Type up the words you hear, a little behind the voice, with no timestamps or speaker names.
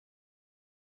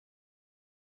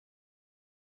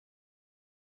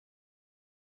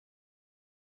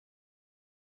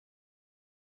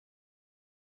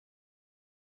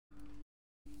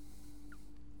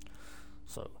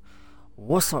So,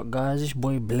 what's up guys, it's your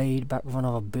boy Blade back with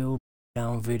another build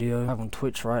down video. I'm on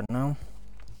Twitch right now,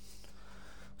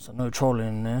 so no trolling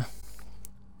in there,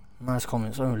 nice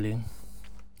comments only.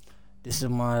 This is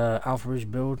my Alphabridge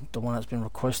build, the one that's been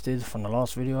requested from the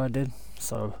last video I did,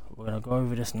 so we're going to go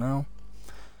over this now.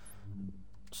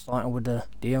 Starting with the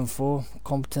DM4,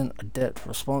 competent, adept,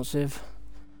 responsive.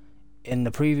 In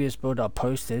the previous build I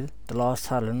posted, the last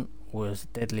talent was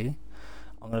deadly.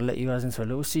 I'm going to let you guys into a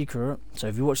little secret. So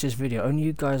if you watch this video, only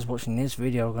you guys watching this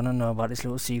video are going to know about this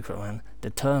little secret, man.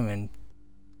 Determined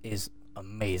is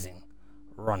amazing.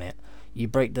 Run it. You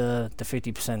break the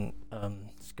 50%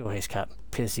 skill haste cap.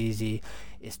 Piss easy.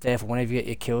 It's there for whenever you get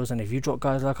your kills. And if you drop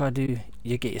guys like I do,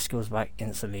 you get your skills back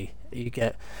instantly. You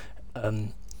get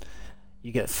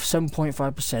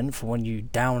 7.5% for when you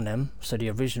down them. So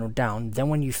the original down. Then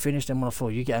when you finish them on the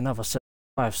floor, you get another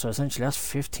 7.5. So essentially that's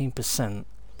 15%.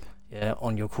 Yeah,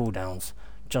 on your cooldowns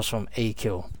just from a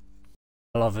kill.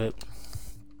 I love it.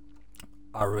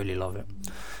 I really love it.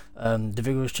 The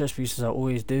vigorous chest pieces I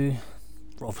always do.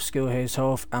 Roll for skill haste,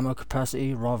 health, ammo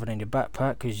capacity rather than your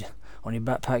backpack, because on your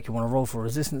backpack you want to roll for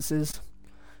resistances.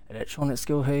 Electronic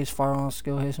skill haste, firearm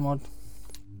skill haste mod.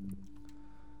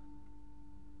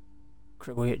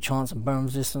 Critical hit chance and burn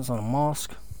resistance on a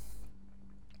mask.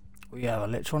 We have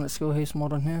electronic skill haste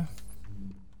mod on here.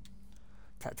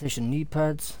 Tactician knee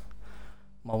pads.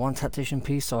 My one tactician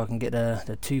piece, so I can get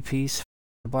the 2-piece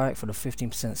bike for the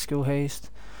 15% skill haste.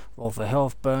 Roll for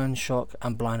health, burn, shock,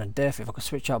 and blind and death. If I could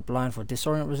switch out blind for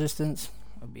disorient resistance,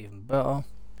 it would be even better.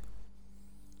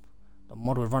 The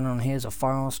mod we're running on here is a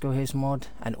firearm skill haste mod,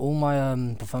 and all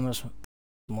my performance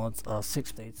mods are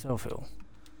 6-day self heal.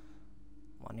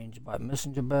 My ninja bike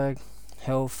messenger bag,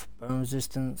 health, burn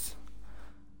resistance,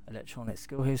 electronic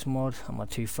skill haste mod, and my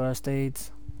 2 first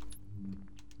aids.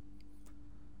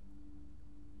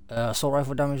 Assault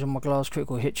rifle damage on my glass,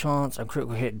 critical hit chance and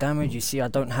critical hit damage. You see I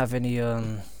don't have any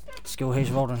skill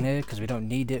haste rolled on here because we don't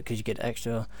need it, because you get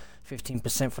extra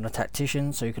 15% from the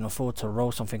tactician, so you can afford to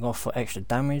roll something off for extra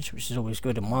damage, which is always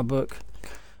good in my book.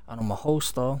 And on my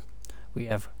holster we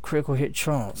have critical hit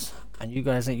chance, and you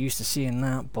guys ain't used to seeing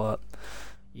that, but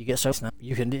you get so snap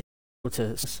you can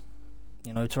to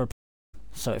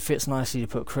so it fits nicely to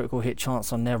put critical hit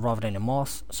chance on there rather than your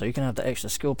mask, so you can have the extra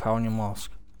skill power on your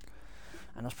mask.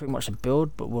 And that's pretty much the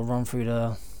build, but we'll run through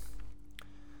the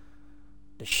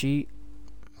sheet.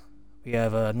 We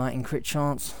have a 19 crit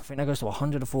chance. I think that goes to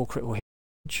 104 critical hit.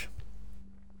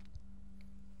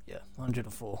 Yeah,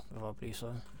 104 if I believe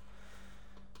so.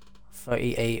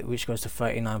 38, which goes to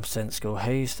 39% skill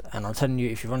haste. And I'm telling you,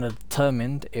 if you run a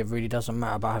determined, it really doesn't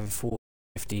matter about having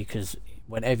 450, because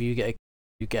whenever you get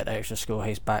extra skill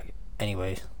haste back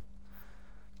anyway.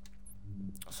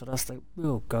 So that's the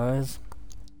build, guys.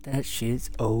 That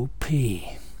shit's OP.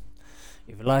 If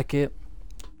you like it,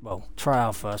 well, try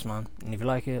out first, man. And if you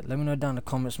like it, let me know down in the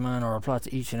comments, man. I'll reply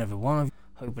to each and every one of you.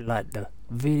 Hope you liked the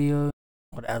video.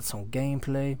 I'll add some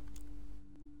gameplay.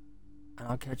 And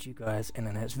I'll catch you guys in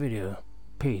the next video.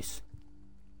 Peace.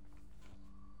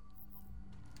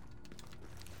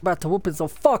 About to whooping some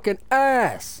fucking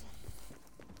ass.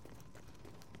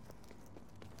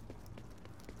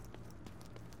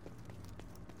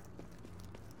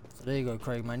 So there you go,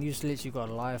 Craig, man. You just literally got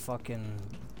a live fucking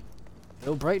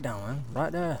little breakdown, man.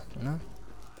 Right there, you know?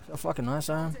 So fucking nice,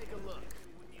 man.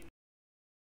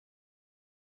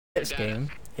 Next game,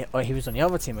 yeah, oh, he was on the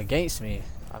other team against me.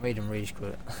 I made him rage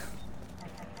quit.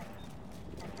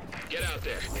 Get out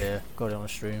there. Yeah, got it on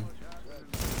stream.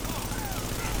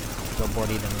 Got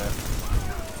bodied and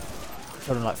left.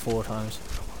 Shot him like 4 times.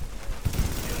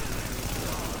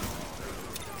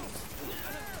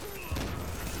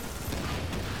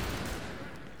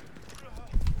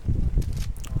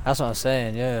 That's what I'm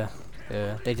saying, yeah.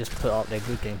 Yeah, they just put up their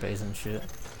good gameplays and shit.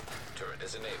 Turret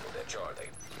is enabled at Charlie.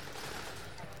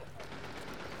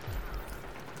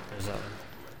 There's that one.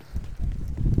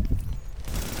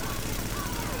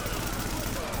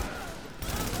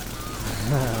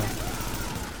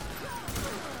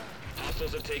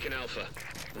 Hostiles have taken Alpha.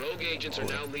 Rogue agents are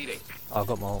now leading. I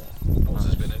got my ult. Pulse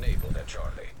has been enabled at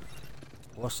Charlie.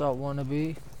 What's up,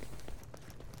 wannabe?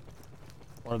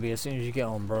 Wannabe, as soon as you get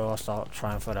on, bro, I'll start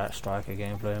trying for that striker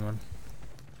gameplay, man.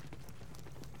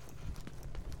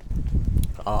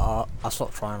 I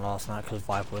stopped trying last night because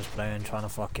Viper was playing, trying to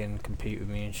fucking compete with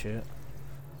me and shit.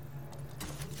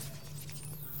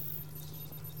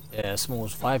 Yeah,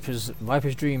 Smalls.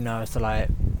 Viper's dream now is to like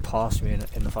pass me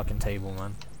in the fucking table,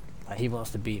 man. Like he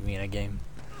wants to beat me in a game.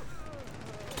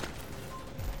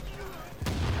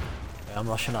 Yeah, I'm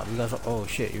rushing up. You guys are. Oh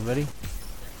shit, you ready?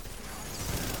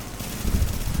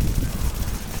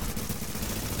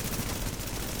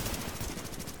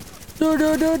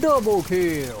 Double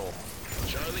kill.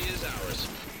 Charlie is ours.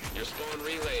 Your spawn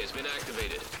relay has been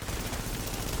activated.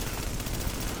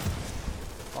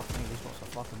 Fuck me, these bots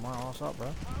are fucking my ass up, bro.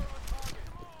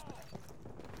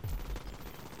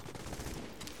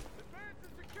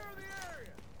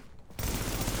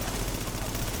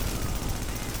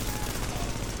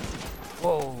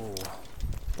 Whoa!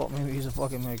 Fuck me, use a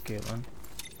fucking med kit, man.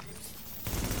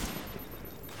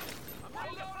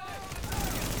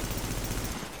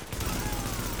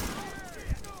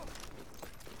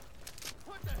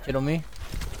 Hit on me.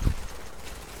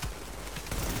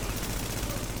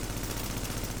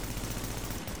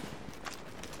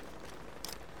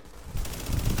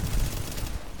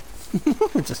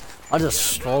 I just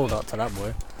strolled up to that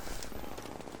boy.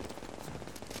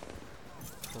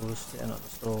 I was sitting at the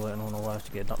store waiting on the wife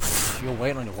to get done. You're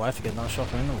waiting on your wife to get done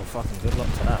shopping? Well, fucking good luck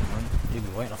to that, man. You'll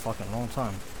be waiting a fucking long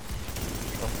time.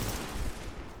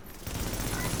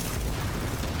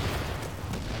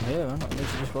 I'm here, man. I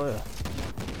literally just got here.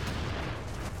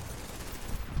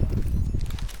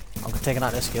 I'm taking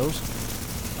out their skills.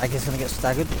 Like he's gonna get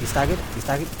staggered. He's staggered. He's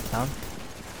staggered. Down.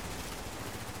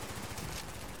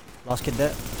 Last kid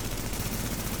there.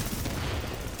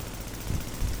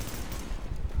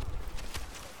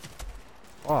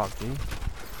 Fuck, dude.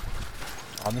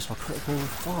 Oh, I missed my critical.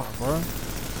 Fuck, bro.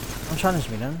 Don't challenge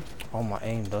me then. Oh, my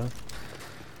aim, though.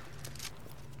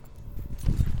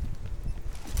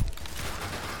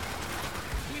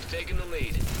 We've taken the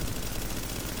lead.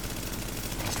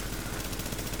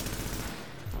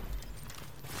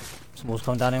 Someone's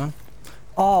coming down here, man.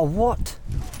 Oh, what?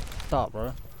 Stop,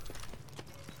 bro.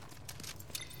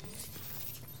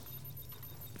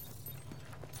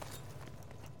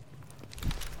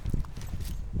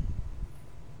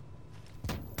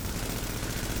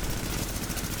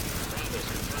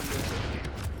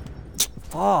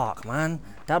 Fuck, man.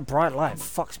 That bright light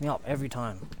fucks me up every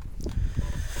time.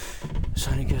 It's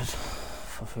only good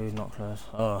for food, not clothes.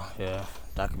 Oh, yeah.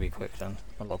 That could be quick then.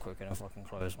 A lot quicker than fucking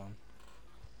clothes, man.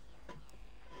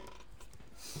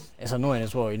 It's annoying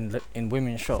as well in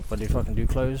women's shop, but they fucking do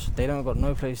clothes. They don't got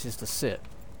no places to sit.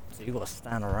 So you gotta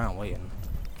stand around waiting.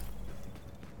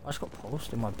 I just got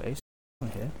pulsed in my base.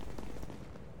 Here.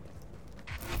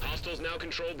 Hostiles now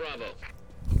control Bravo.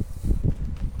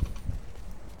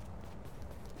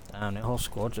 Damn, the whole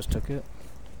squad just took it.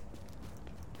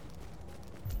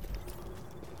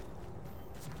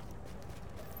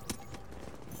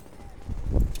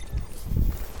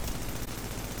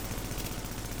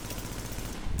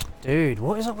 Dude,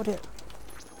 what is up with it?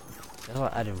 There's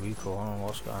like added recoil. I don't know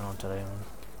what's going on today, man.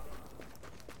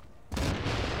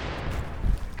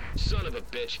 Son of a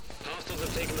bitch. Hostiles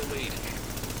have taken the lead.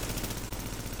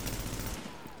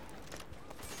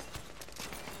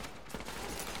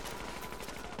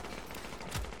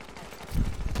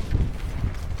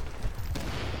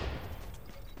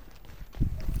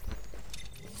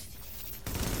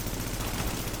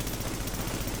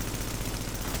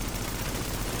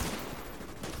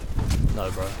 No,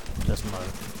 bro. Just no.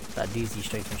 That DZ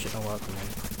strafing shit don't work for me.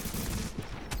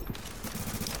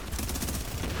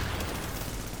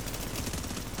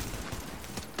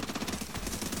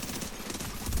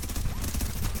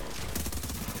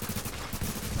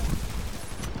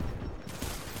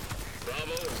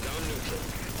 Bravo has gone neutral.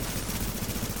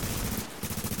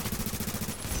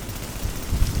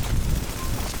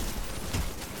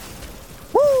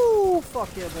 Woo!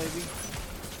 Fuck yeah, baby.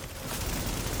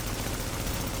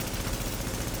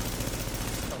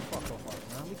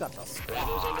 We got the squad.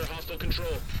 Bravo's under hostile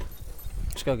control.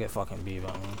 Just go get fucking B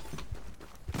back, man.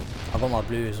 I got my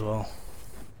blue as well.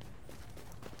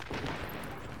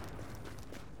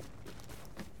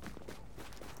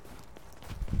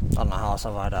 I don't know how I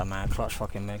survived that, man. Clutch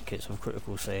fucking med kits with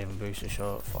critical save and booster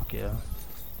shot. Fuck yeah.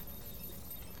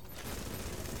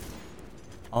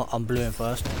 I'm blue in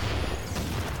first.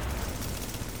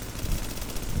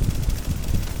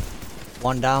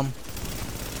 One down.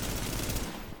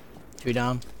 Two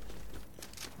down.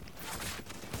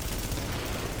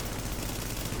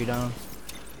 Three down.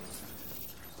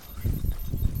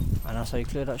 And that's how you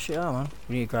clear that shit out, man.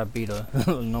 We need to grab B though.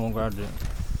 No one grabbed it.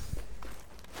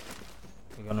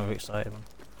 We got another excited, man.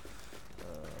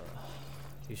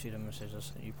 You see the message I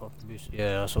sent you? Pop boost.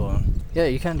 Yeah, I saw it. Yeah,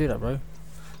 you can do that, bro.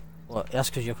 Well, that's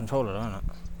because your controller, isn't it?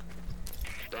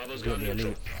 Bravo's gone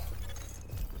neutral.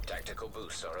 Tactical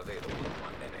boosts are available in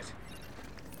 1 minute.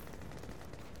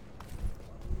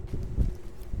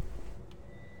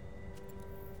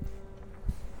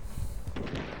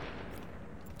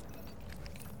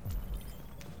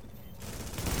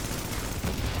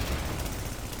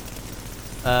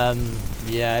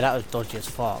 Yeah, that was dodgy as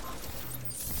fuck.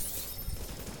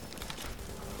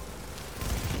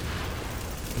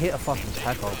 hit a fucking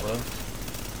tackle, bro.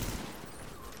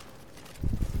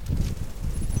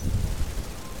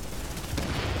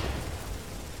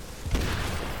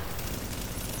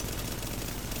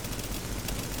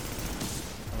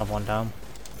 Another one down.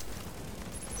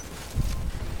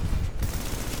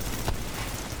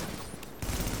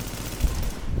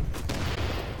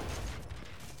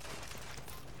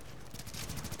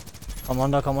 Come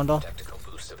under, come under. Tactical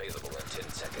boost available in 10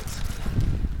 seconds.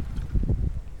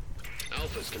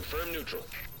 Alpha's confirmed neutral.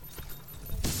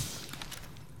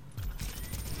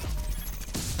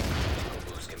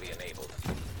 Tactical boost can be enabled.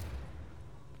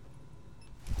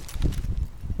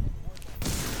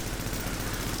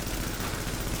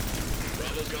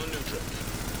 Bravo's gone neutral.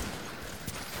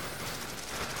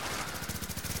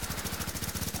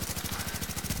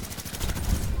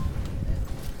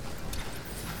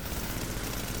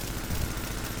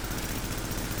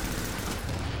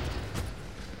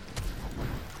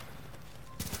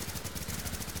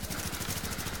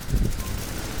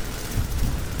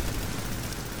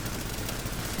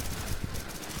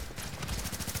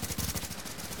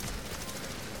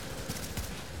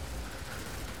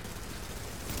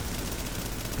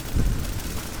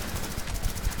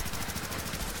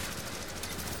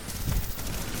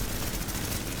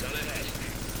 He's on ahead.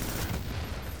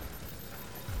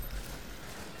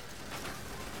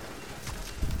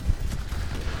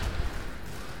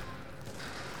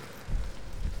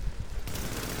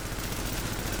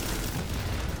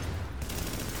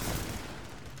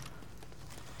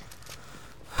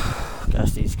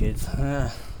 Gas these kids.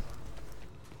 Right,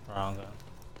 I'm going.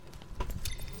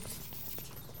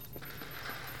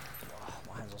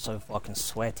 My hands are so fucking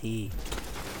sweaty.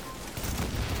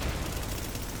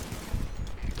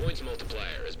 Points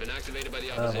multiplier has been activated by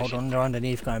the opposition. Hold on, they're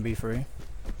underneath, going B3.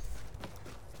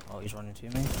 Oh, he's running to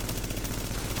me.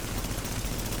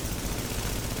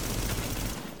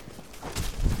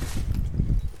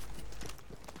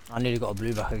 I nearly got a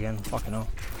blue back again. Fucking hell.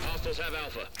 Hostiles have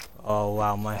Alpha. Oh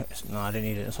wow, no, I didn't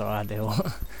need it. It's alright, deal.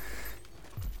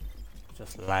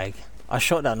 Just lag. I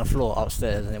shot that on the floor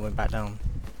upstairs and it went back down.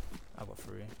 I got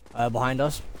through. Behind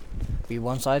us,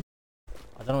 B1 side.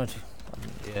 I don't know what to.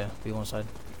 Yeah, B1 side.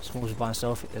 Smalls by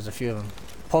himself. There's a few of them.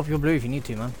 Pop your blue if you need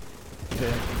to, man.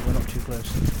 Yeah, we're not too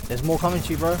close. There's more coming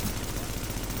to you, bro.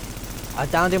 I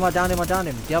downed him.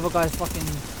 The other guy's fucking.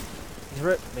 He's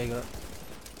ripped. There you go.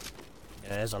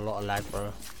 Yeah, there's a lot of lag,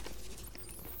 bro.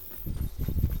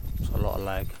 There's a lot of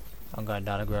lag. I'm going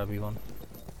down to grab you one.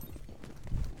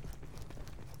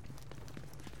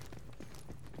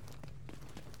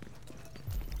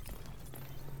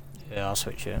 Yeah, I'll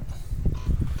switch it.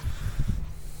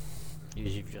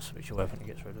 Usually if you just switch your weapon, it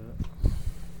gets rid of it.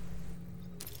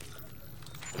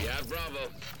 We have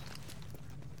Bravo.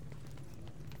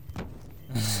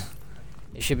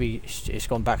 It should be. It's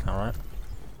gone back now, right?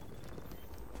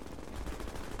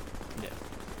 Yeah.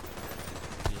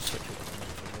 You just switch your weapon.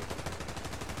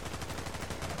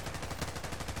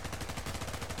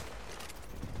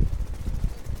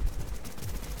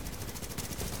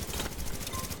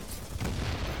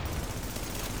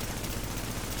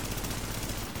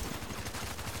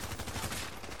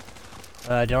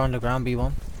 They're underground,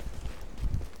 B1.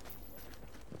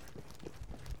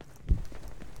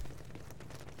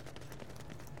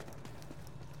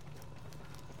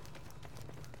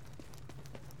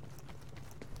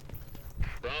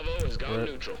 Bravo has gone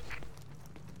neutral.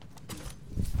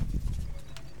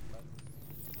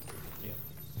 Yeah.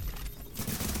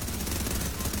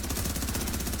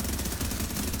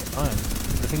 Oh,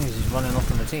 the thing is, he's running off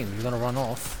from the team. If you're gonna run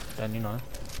off, then you know.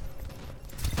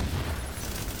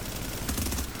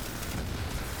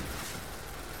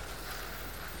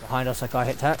 Behind us, that guy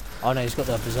hit tack. Oh no, he's got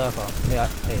the berserker. Yeah.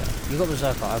 You got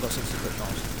berserker. I got 60 quick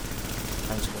rounds.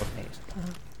 And squad mates.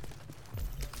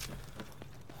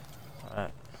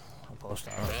 Alright, I'll post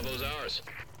that. Bravo's ours.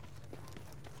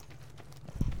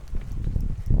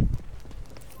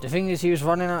 The thing is, he was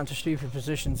running out into stupid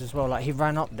positions as well. Like, he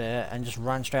ran up there and just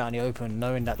ran straight out in the open,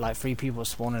 knowing that like 3 people are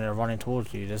spawning there running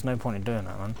towards you. There's no point in doing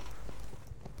that, man.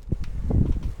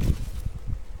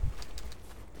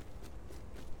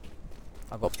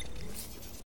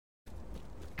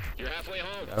 You're halfway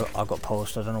home. I got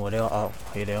pulsed. I don't know where they are. Oh,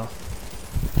 here they are.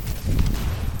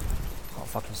 Can't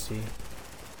fucking see.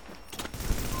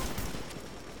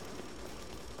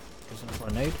 Isn't it for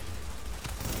a nade?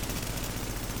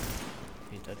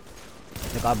 He's dead.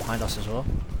 The guy behind us as well.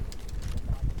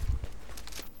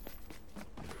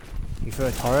 You throw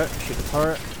a turret, shoot the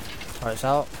turret. Turret's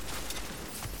out.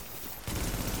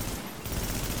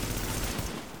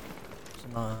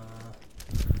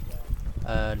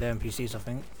 They're NPCs, I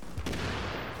think.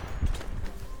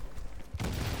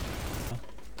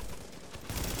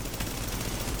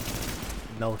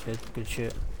 Melted. Good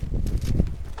shit.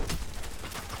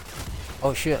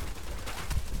 Oh shit.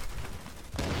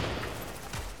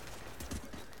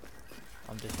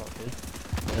 I'm disrupted.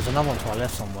 There's another one to our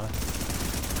left somewhere.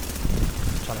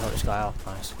 Trying to help this guy out.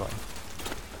 Nice, got him.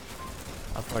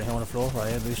 I've got him on the floor right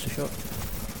here, booster shot.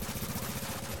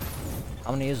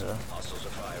 How many is there? Hostiles are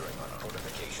firing on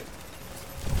fortification.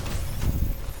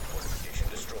 Fortification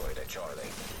destroyed at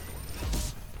Charlie.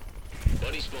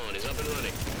 Buddy spawn is up and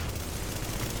running.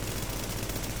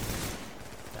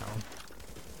 Down.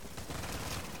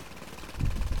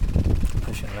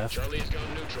 Pushing left. Charlie has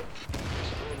gone neutral.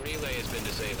 Spawn relay has been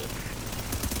disabled.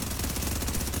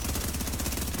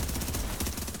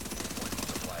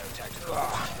 Supplier tactical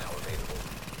now available.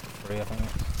 3, I think.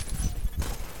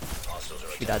 Hostiles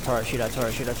are Shoot that turret, shoot that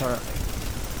turret, shoot that turret.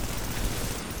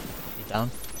 He's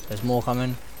down. There's more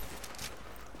coming.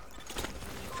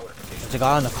 There's a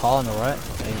guy on the car on the right.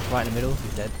 Okay, he's right in the middle.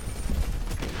 He's dead.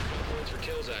 Points for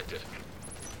kills active.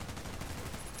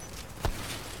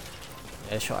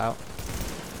 Yeah, shot out.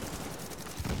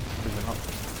 Moving up.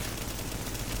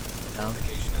 Down.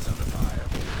 Fortification is under fire.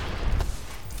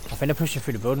 I think they're pushing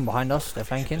through the building behind us. They're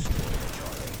flanking.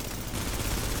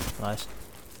 Nice.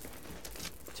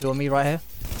 2 on me right here.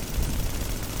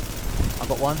 I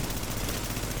got 1.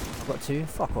 I got 2.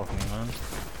 Fuck off me,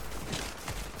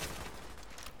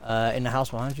 man. In the house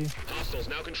behind you. Hostiles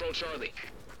now control Charlie.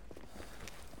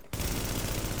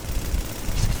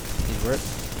 He's ripped.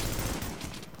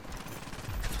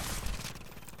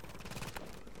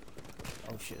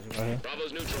 Oh shit, is he right here?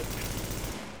 Bravo's neutral.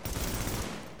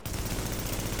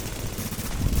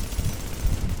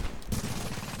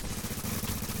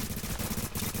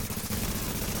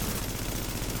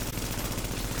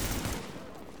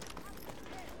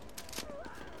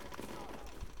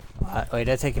 Wait,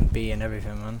 they're taking B and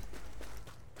everything, man.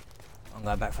 I'm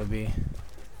going back for B. Yeah,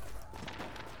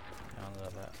 I'm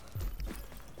going back.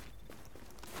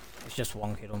 It's just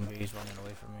one kid on B, he's running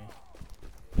away from me.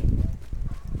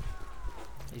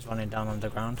 He's running down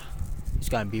underground. He's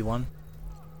going B1. On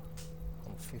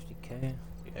 50k.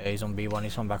 Yeah, he's on B1,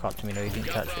 he's come back up to me though, he didn't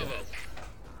Got catch it.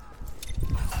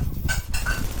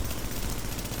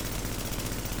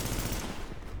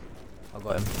 Bravo. I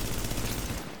got him.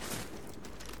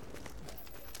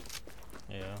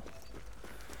 Yeah.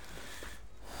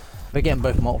 We're getting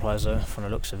both multipliers though, from the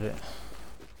looks of it.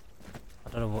 I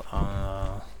don't know what,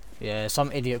 yeah,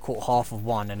 some idiot caught half of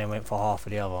one and then went for half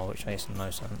of the other, which makes no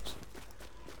sense.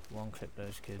 One clip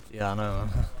those kids. Yeah, I know,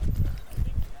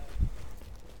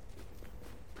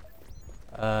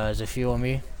 man. There's a few on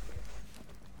me.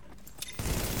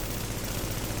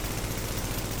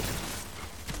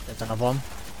 There's another one.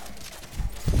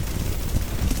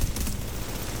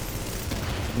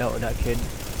 Melted that kid.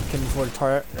 Kid before the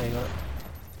turret. There you go.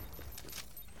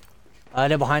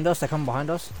 They're behind us. They're coming behind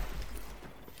us.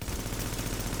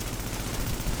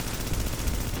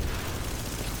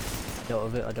 I dealt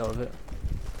with it. I dealt with it.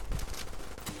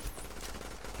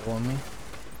 Go on me.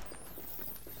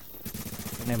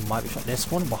 And they might be shot. They're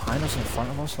spawning behind us in front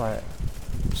of us. Like,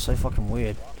 so fucking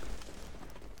weird.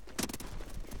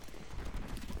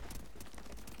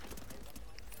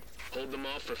 Hold them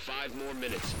off for 5 more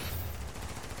minutes.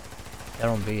 They're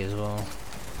on B as well.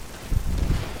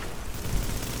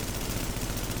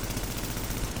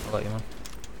 I got you, man.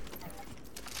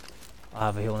 I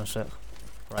have a heal in a sec.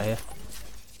 Right here.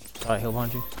 Sorry, heal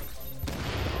behind you.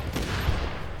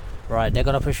 Right, they're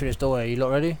gonna push through this doorway. Are you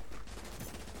lot ready?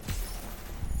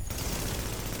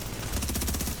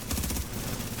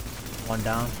 One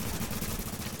down.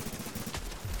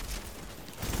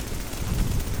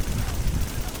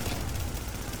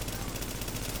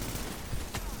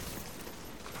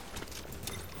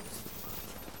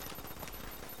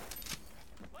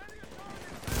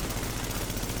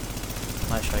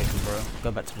 Nice shaking, bro.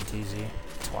 Go back to the TZ.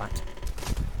 Twat.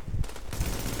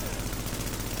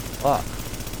 Fuck.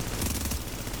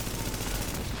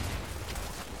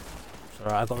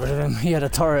 Sorry, I got rid of him. He had a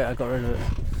turret, I got rid of it.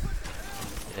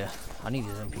 Yeah, I need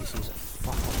these NPCs to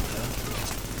fuck off, bro.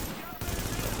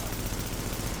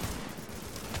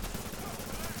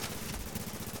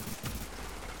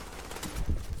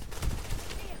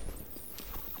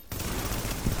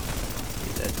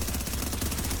 He's dead.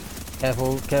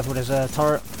 Careful, careful, there's a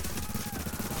turret.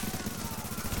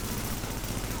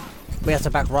 We have to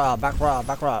back right up, back right up,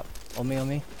 back right up. On me, on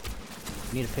me.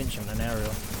 Need to pinch him in an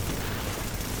aerial.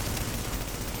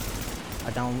 I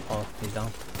down, oh, he's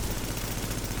down.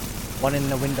 One in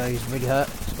the window, he's really hurt.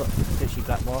 He's got fishy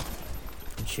black bar.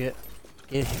 Good shit.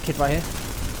 Yeah, kid right here.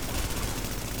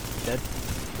 Dead.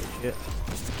 Good shit.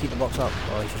 Just to keep the box up.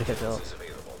 Oh, he should have kept it up.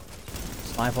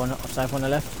 Sniper on the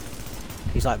left.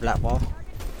 He's like black bar.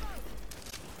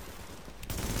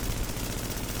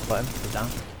 Got him. He's down.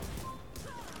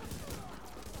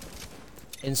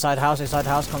 Inside house,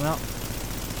 coming out.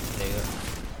 There you go.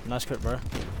 Nice crit, bro.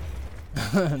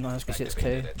 Nice, because it's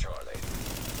K.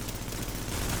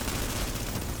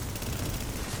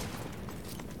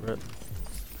 Rip.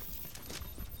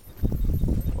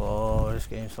 Oh, this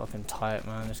game's fucking tight,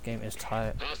 man. This game is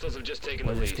tight. Hostiles have just taken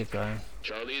Where's the this lead. kid going?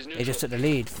 Charlie is He neutral. just took the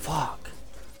lead. Fuck.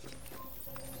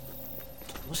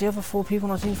 What's the other 4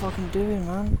 people on our team fucking doing,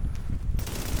 man?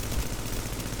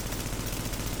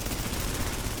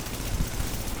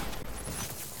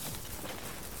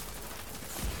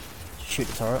 Shoot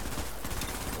the turret.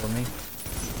 For me.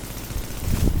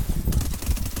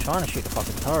 Trying to shoot the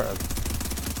fucking turret.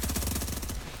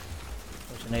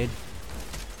 What's an aid?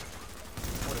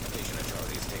 Fortification at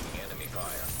Charlie is taking enemy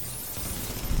fire.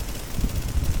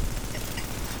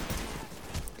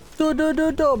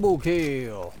 Double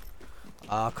kill.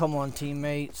 Come on,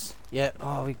 teammates. Yeah.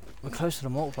 Oh, we're close to the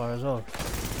multiplier as well.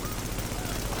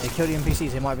 They kill the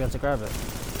NPCs. They might be able to grab it.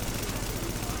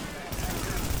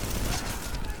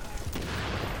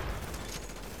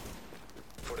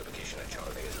 Fortification at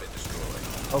Charlie has been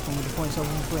destroyed. Open with the points.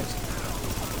 Open with the points.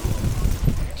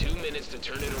 2 minutes to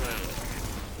turn it around.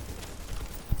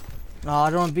 No, I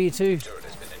don't want B2. Turret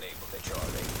has been enabled at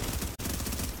Charlie.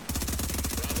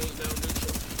 Bravo's now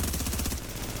neutral.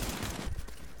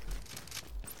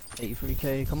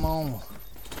 83k. Come on.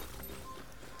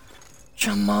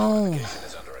 Come on. Fortification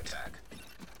is under attack.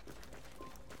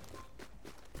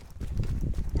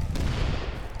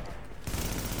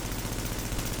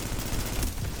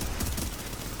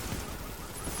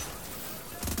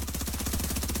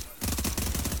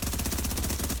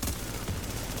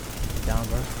 Down,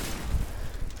 bro.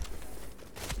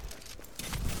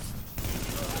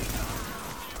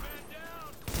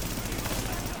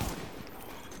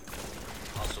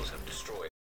 Hostiles have destroyed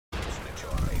position at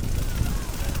Charlie.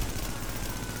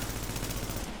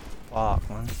 Fuck,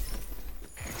 man.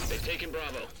 They've taken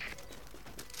Bravo.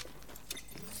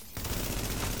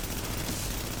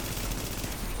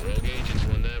 Rogue agents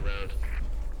won that round.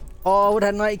 Oh, I would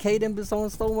have 90k then, but someone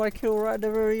stole my kill right at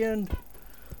the very end.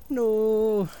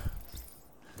 No.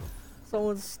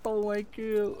 Someone stole my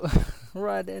kill.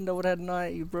 Right at the end, I would have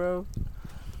 90, bro.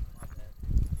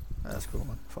 That's cool,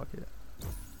 man. Fuck it.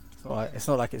 It's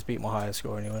not like it's beat my highest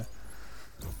score anyway.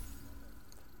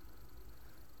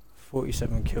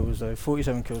 47 kills though.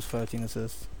 47 kills, 13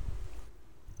 assists.